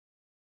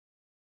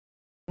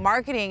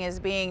Marketing is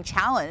being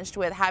challenged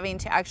with having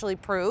to actually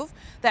prove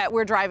that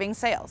we're driving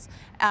sales.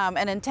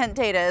 And intent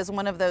data is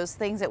one of those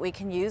things that we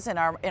can use in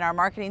our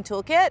marketing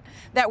toolkit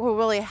that will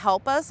really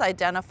help us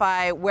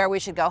identify where we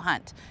should go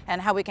hunt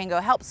and how we can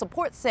go help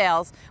support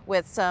sales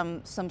with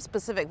some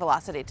specific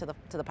velocity to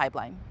the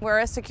pipeline. We're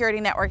a security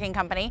networking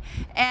company,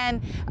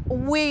 and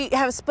we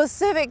have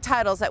specific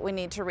titles that we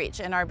need to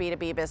reach in our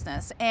B2B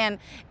business. And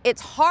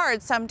it's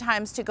hard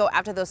sometimes to go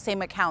after those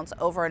same accounts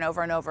over and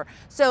over and over.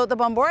 So the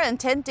Bombora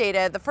intent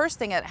data, the first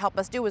thing it helped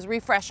us do was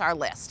refresh our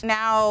list.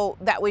 Now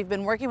that we've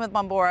been working with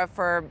Bombora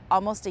for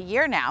almost a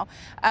year now,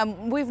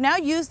 we've now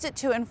used it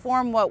to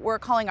inform what we're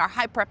calling our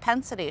high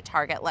propensity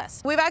target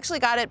list. We've actually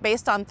got it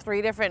based on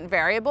 3 different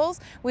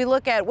variables. We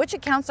look at which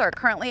accounts are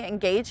currently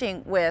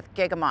engaging with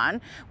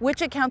Gigamon,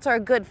 which accounts are a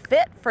good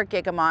fit for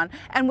Gigamon,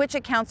 and which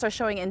accounts are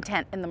showing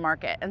intent in the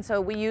market. And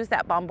so we use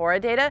that Bombora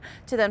data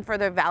to then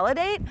further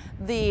validate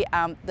the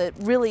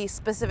really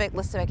specific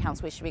list of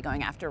accounts we should be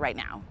going after right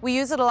now. We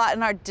use it a lot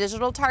in our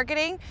digital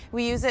targeting.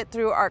 We use it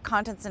through our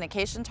content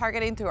syndication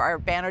targeting, through our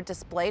banner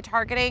display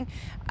targeting.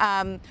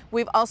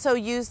 We've also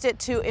used it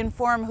to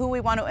inform who we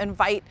want to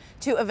invite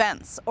to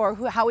events or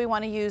how we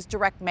want to use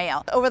direct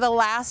mail. Over the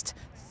last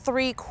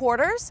 3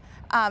 quarters,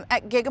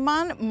 at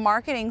Gigamon,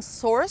 marketing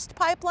sourced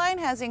pipeline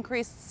has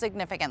increased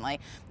significantly.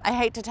 I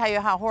hate to tell you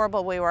how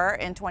horrible we were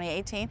in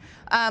 2018,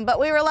 but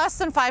we were less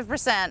than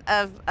 5%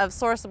 of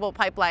sourceable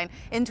pipeline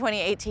in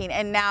 2018,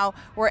 and now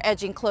we're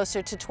edging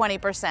closer to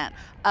 20%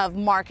 of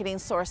marketing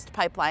sourced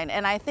pipeline.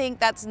 And I think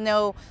that's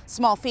no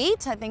small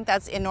feat. I think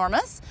that's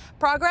enormous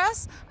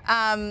progress,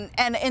 and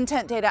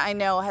intent data I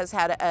know has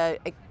had a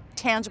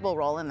tangible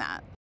role in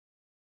that.